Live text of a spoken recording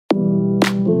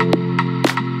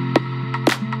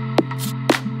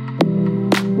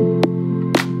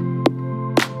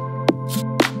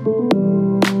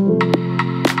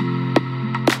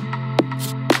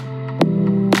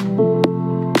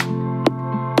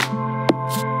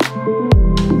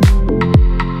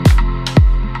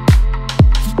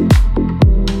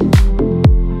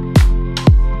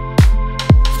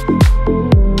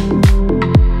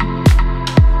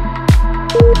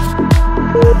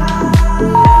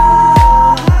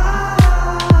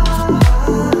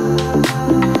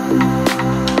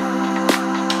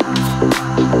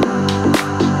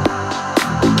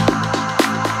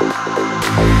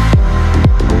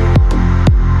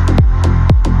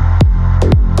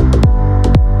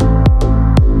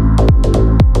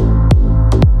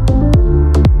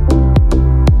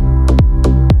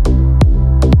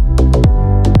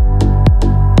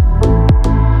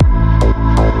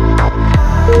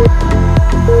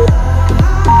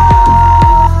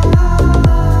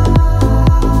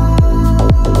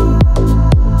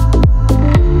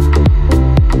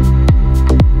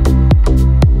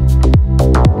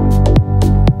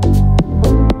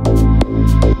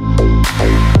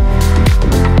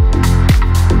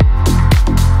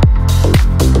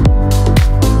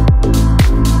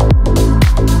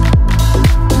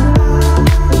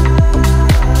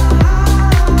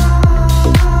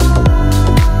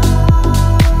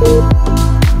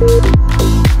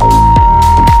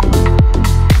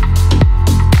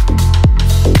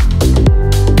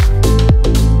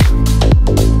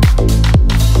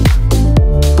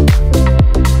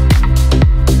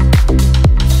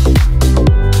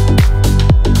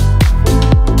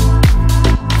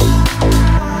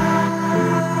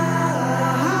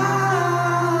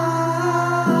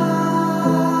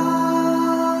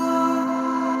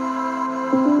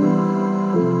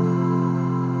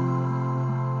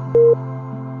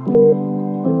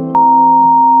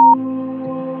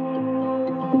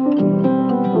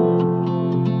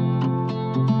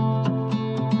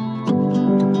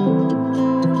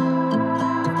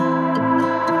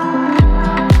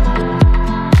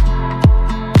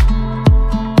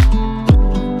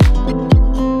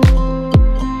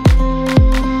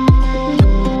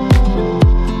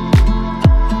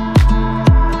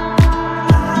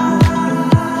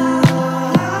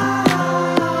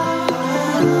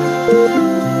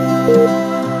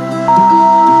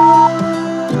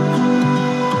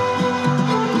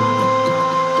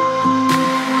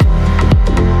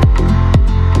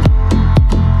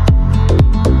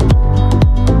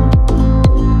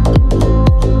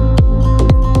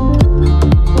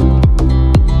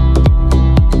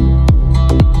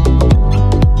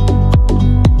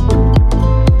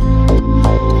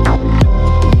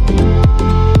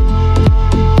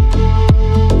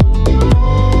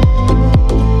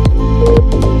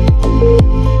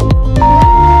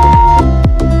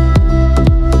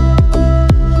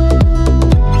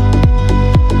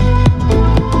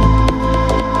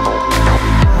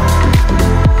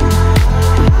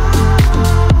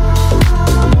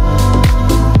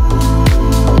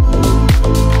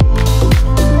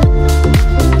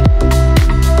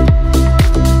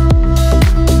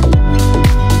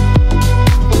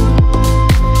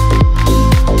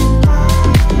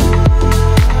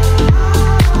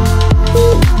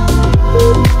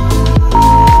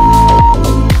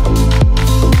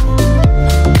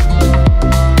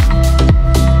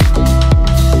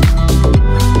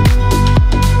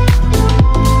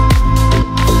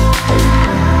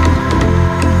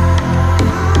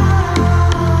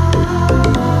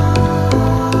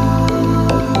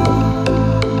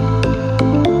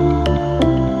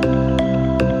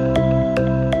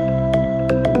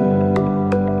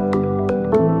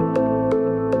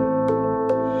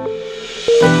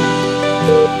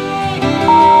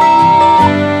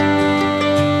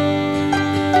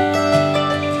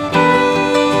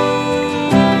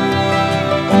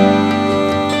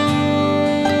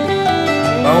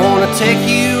take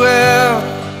you out,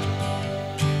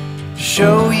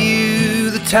 show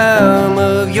you the time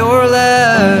of your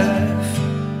life.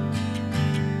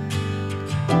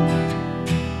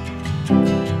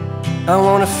 I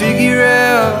wanna figure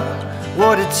out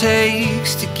what it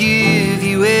takes to give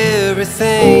you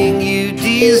everything you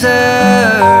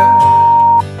desire.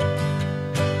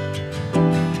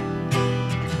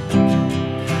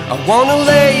 I wanna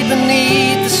lay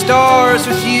beneath the stars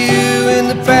with you in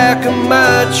the back of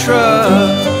my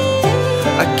truck.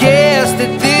 I guess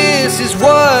that this is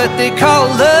what they call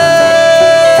love.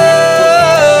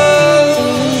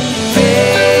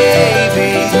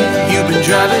 Baby, you've been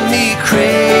driving me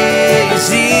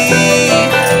crazy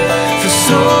for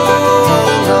so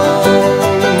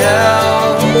long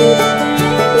now.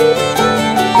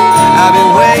 I've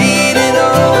been waiting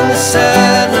on the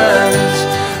sidelines,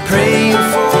 praying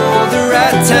for the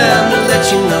right time to let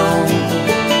you know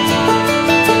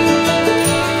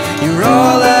you're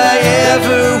all I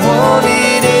ever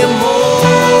wanted and more.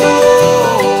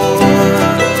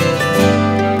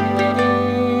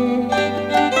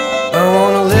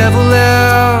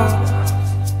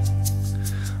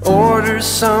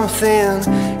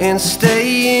 and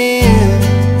stay in.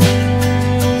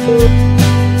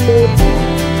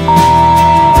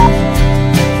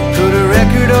 Put a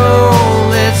record on,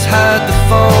 let's hide the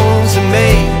phones and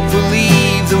make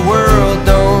believe the world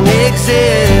don't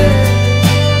exist.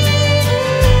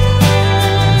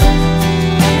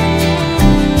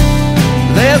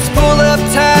 Let's pull up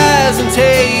ties and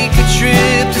take a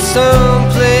trip to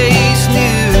someplace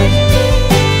new.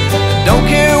 Don't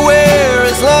care where,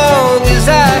 as long as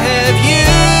I have you.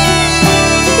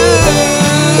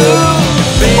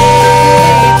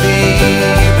 Baby,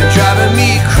 you've been driving me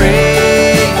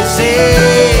crazy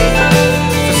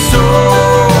for so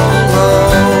long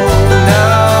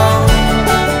now.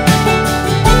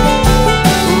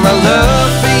 My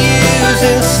love for you's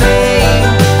insane,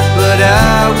 but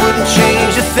I wouldn't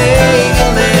change a thing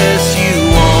unless you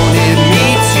wanted me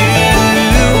to.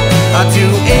 I'd do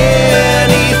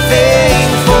anything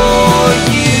for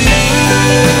you.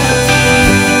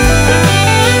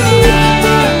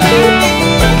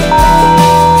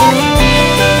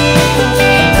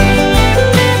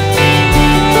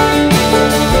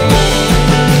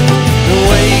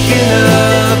 Waking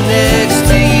up next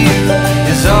to you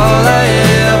is all I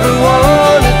ever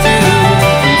want to do.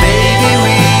 Baby,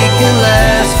 we can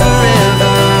last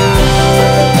forever.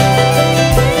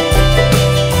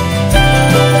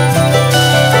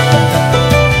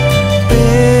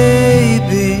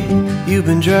 Baby, you've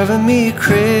been driving me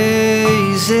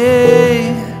crazy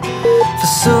for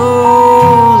so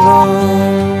long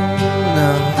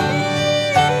now.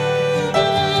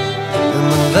 And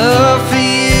my love for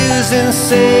you's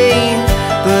insane,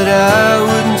 but I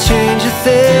wouldn't change a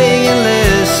thing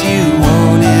unless you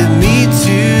wanted me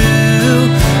to.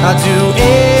 I'd do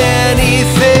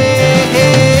anything.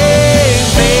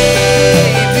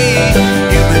 Baby,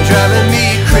 you've been driving me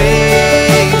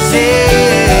crazy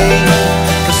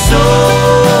for so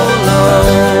long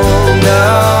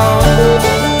now.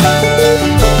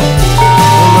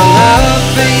 My love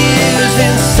for you's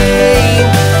insane,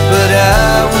 but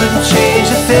I wouldn't change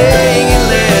a thing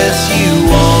unless you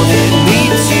wanted me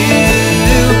to.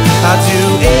 I'd do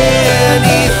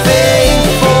anything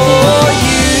for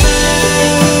you.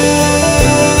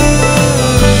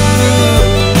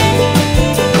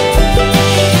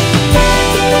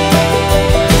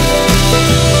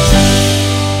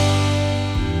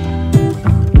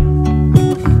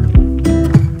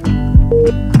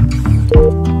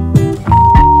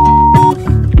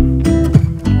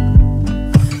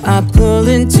 I pull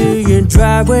into your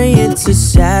driveway, it's a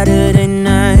Saturday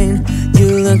night. You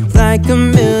look like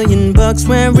 $1,000,000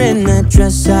 wearing that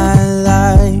dress I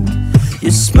like.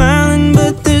 You're smiling,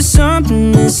 but there's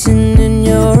something missing in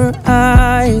your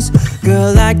eyes.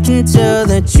 Girl, I can tell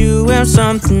that you have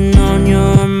something on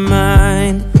your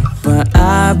mind. But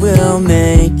I will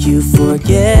make you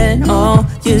forget all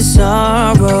your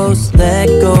sorrows. Let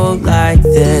go like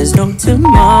there's no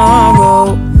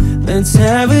tomorrow. Let's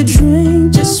have a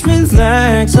drink, just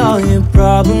relax, all your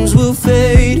problems will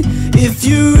fade. If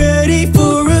you're ready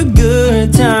for a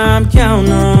good time, count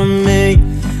on me.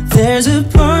 There's a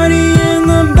party in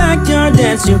the backyard,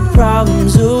 dance your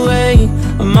problems away.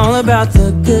 I'm all about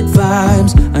the good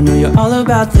vibes, I know you're all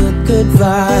about the good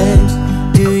vibes.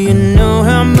 Do you know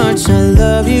how much I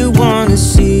love you, wanna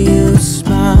see you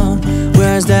smile?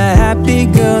 Where's that happy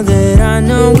girl that I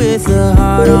know with a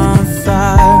heart on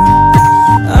fire?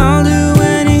 I'll do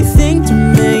anything to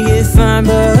make it fine,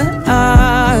 but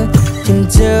I can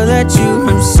tell that you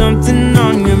have something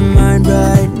on your mind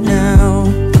right now.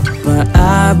 But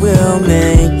I will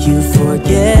make you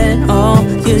forget all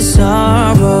your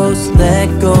sorrows. Let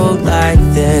go like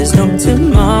there's no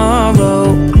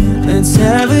tomorrow. Let's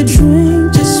have a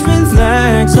drink, just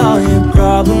relax, all your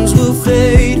problems will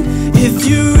fade. If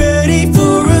you're ready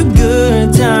for a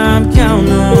good time, count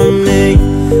on me.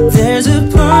 There's a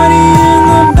party in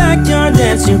the backyard,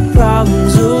 dance your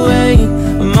problems away.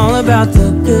 I'm all about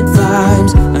the good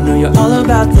vibes, I know you're all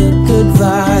about the good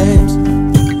vibes.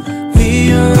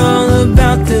 We are all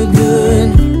about the good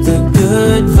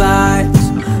vibes.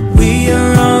 We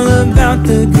are all about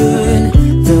the good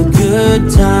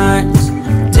times.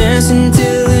 Dancing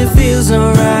till it feels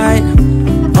alright,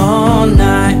 all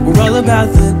night. We're all about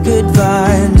the good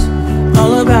vibes,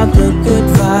 all about the good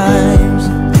vibes.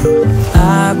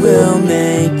 I will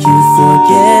make you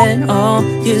forget all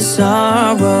your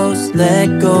sorrows.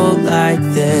 Let go like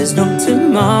there's no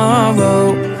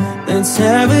tomorrow. Let's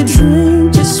have a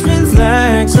drink, just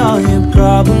relax, all your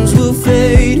problems will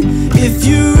fade. If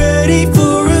you're ready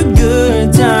for a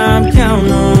good time,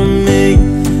 count on me.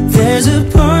 There's a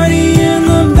party in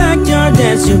the backyard,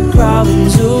 dance your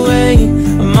problems away.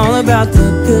 I'm all about the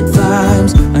good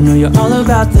vibes, I know you're all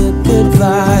about the good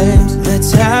vibes.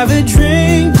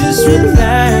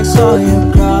 relax, all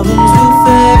your problems will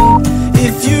fade.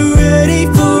 If you're ready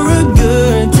for a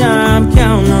good time,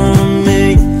 count on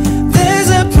me. There's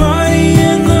a party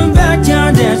in the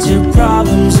backyard, dance your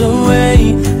problems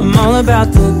away. I'm all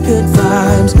about the good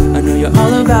vibes, I know you're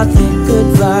all about the good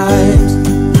vibes.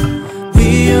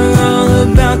 We are all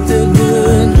about the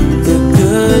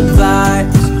good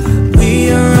vibes.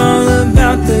 We are all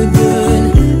about the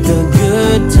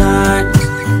good times.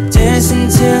 Dance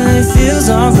until it feels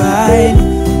alright,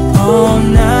 all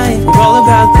night. We're all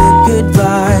about the good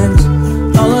vibes,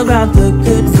 all about the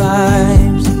good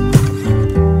vibes.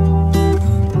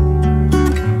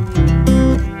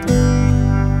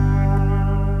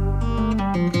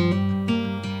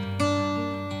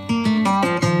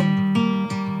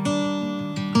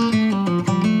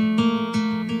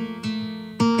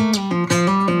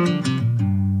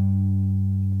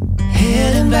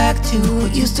 Back to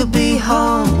what used to be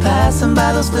home, passing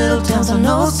by those little towns I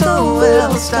know so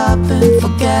well, stopping for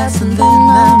gas and then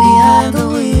I'm behind the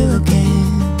wheel again.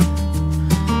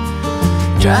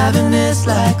 Driving this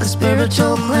like a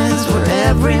spiritual cleanse, where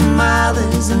every mile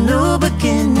is a new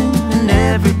beginning and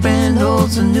every bend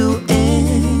holds a new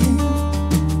end.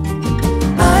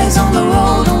 Eyes on the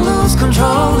road, don't lose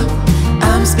control.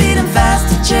 I'm speeding fast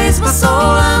to chase my soul.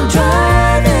 I'm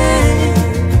driving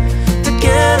to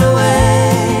get away,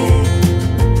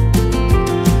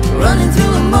 running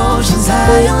through emotions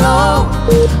high and low,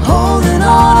 holding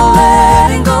on or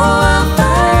letting go. I'm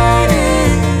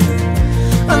fighting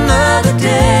another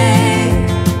day.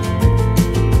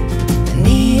 The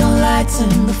neon lights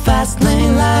in the fast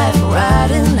lane life,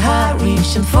 riding high,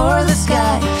 reaching for the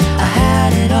sky. I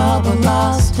had it all but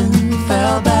lost and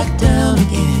fell back down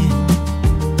again.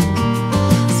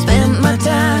 Spent my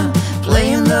time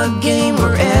playing the game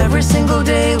where every single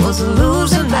day was a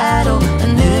losing battle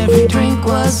and every drink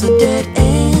was a dead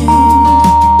end.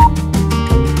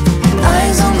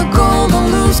 Eyes on the goal,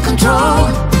 don't lose control.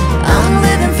 I'm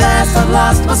living fast, I've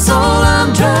lost my soul.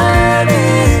 I'm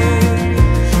driving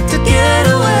to get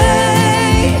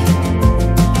away,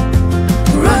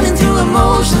 running through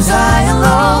emotions high and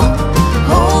low,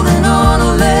 holding on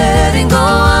or letting go.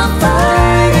 I'm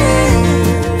fighting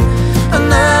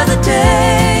another day.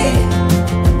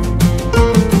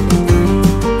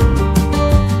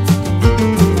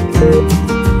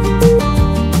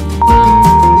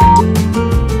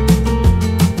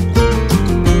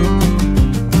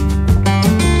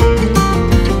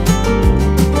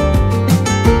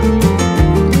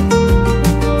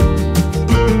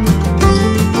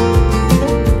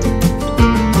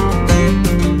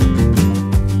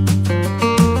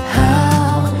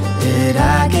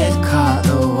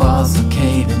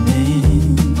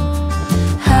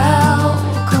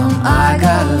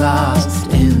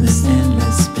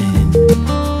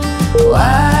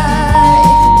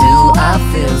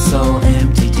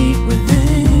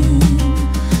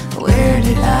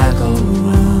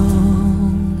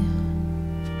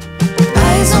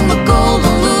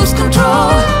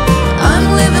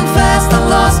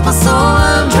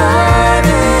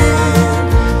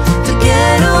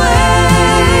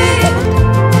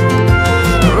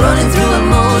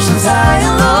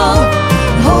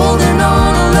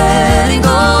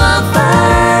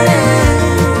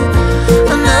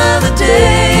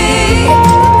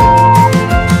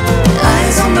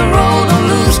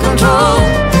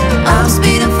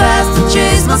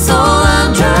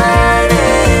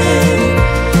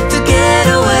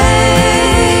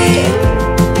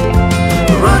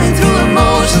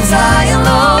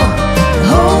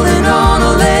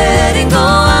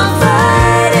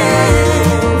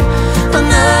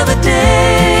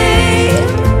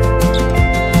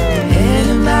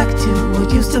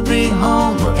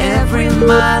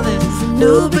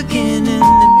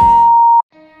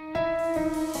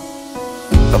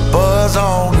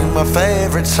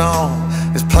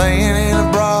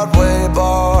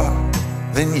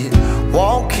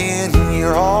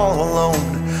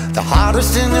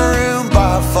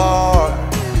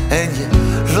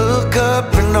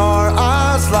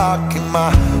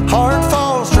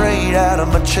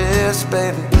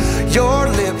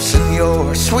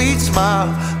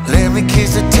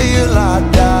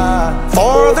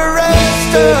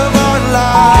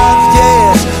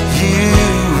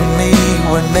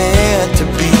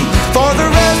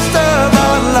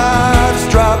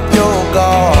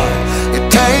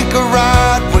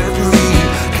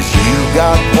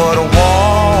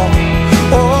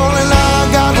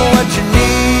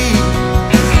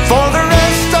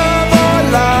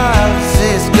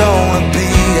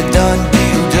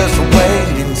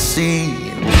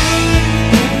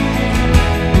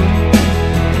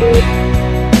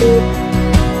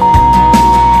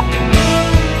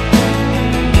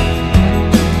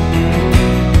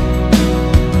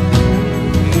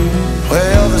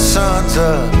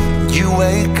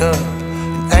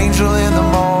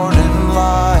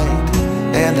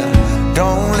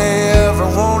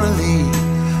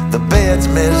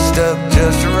 messed up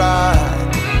just right.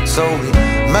 So we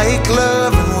make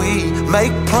love and we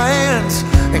make plans,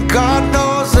 and God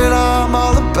knows that I'm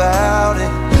all about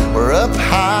it. We're up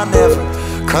high, never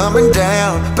coming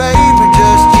down, baby,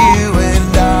 just you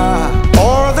and I.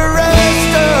 For the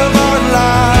rest of our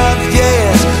lives,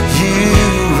 yes, you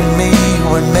and me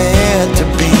were meant to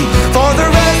be. For the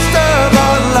rest of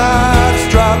our lives,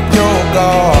 drop your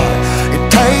guard and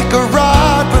take a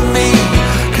ride with me,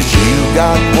 'cause you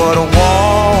got what I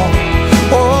want,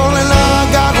 oh, and I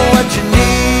got what you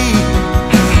need.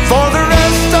 For the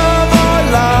rest of our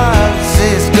lives,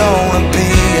 it's gonna be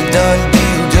a done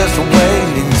deal, just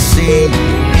wait and see.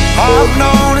 I've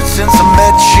known it since I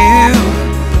met you,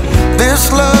 this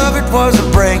love, it was a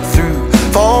breakthrough.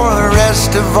 For the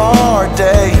rest of our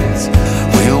days,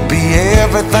 we'll be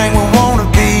everything we wanna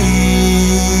be.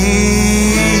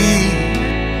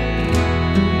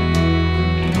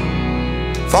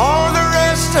 For the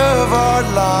rest of our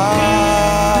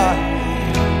lives,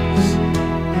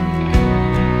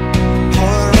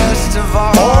 for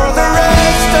the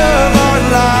rest of our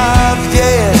lives,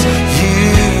 yes, you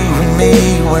and me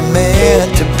were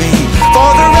meant to be.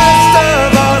 For the rest of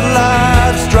our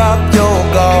lives, drop your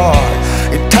guard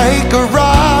and take a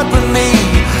ride with me,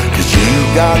 'cause you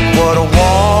got what I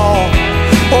want,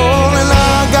 oh, and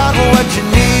I got what you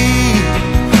need.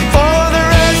 For the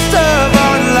rest of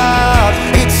our lives,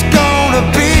 it's gonna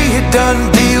be a done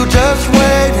deal, just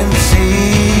wait and see.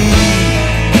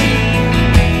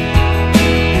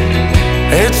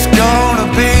 It's gonna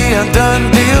be a done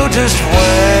deal, just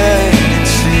wait and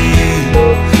see.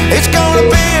 It's gonna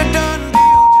be a done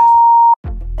deal.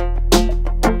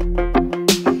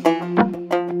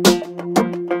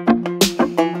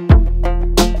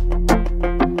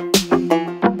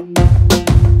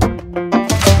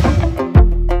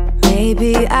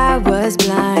 Maybe I was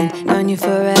blind, known you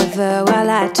forever while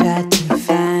I tried to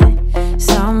find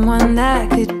someone that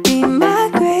could be my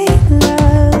great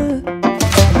love.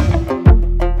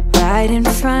 Right in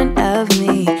front of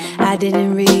me, I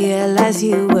didn't realize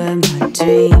you were my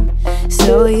dream,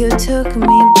 so you took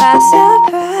me by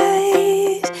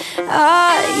surprise.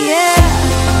 Oh yeah,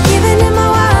 even in my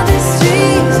wildest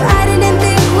dreams, I didn't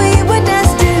think we were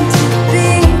destined to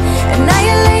be, and now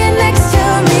you're laying next to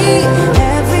me.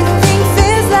 Everything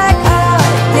feels like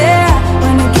art, yeah,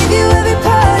 when I give you every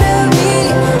part of me.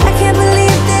 I can't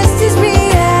believe this is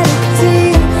reality,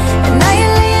 and now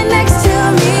you're laying next to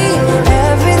me.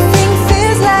 Everything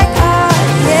feels like art,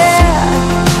 yeah.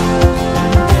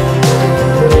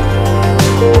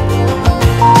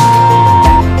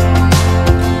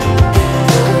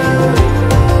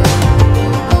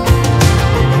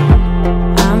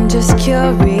 I'm just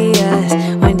curious,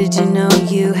 when did you know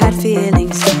you had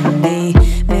feelings for me?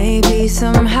 Maybe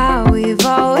somehow we've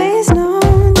always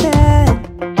known that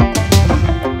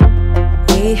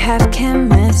we have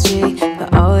chemistry, but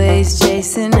always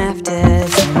chasing after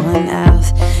someone else.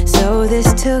 So this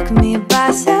took me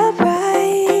by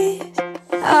surprise.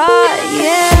 Oh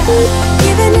yeah,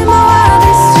 even in my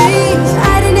wildest dreams,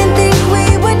 I didn't think we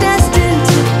were destined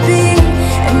to be,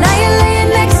 and now you're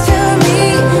laying next to me.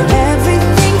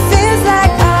 Everything feels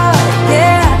like art,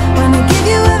 yeah, when I give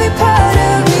you every part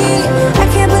of me. I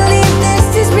can't believe this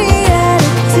is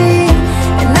reality,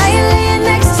 and now you're laying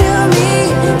next to me.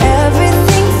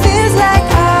 Everything feels like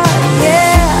art,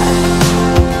 yeah.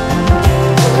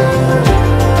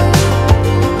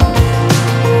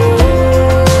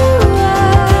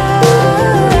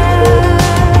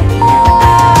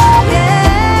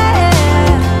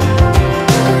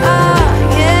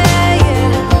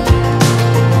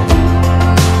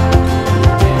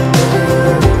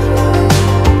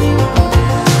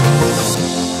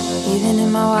 Even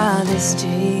in my wildest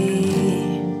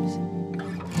dreams,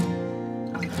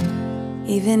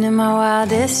 even in my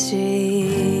wildest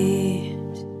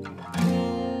dreams.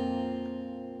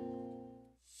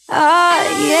 Oh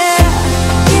yeah,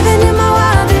 even in my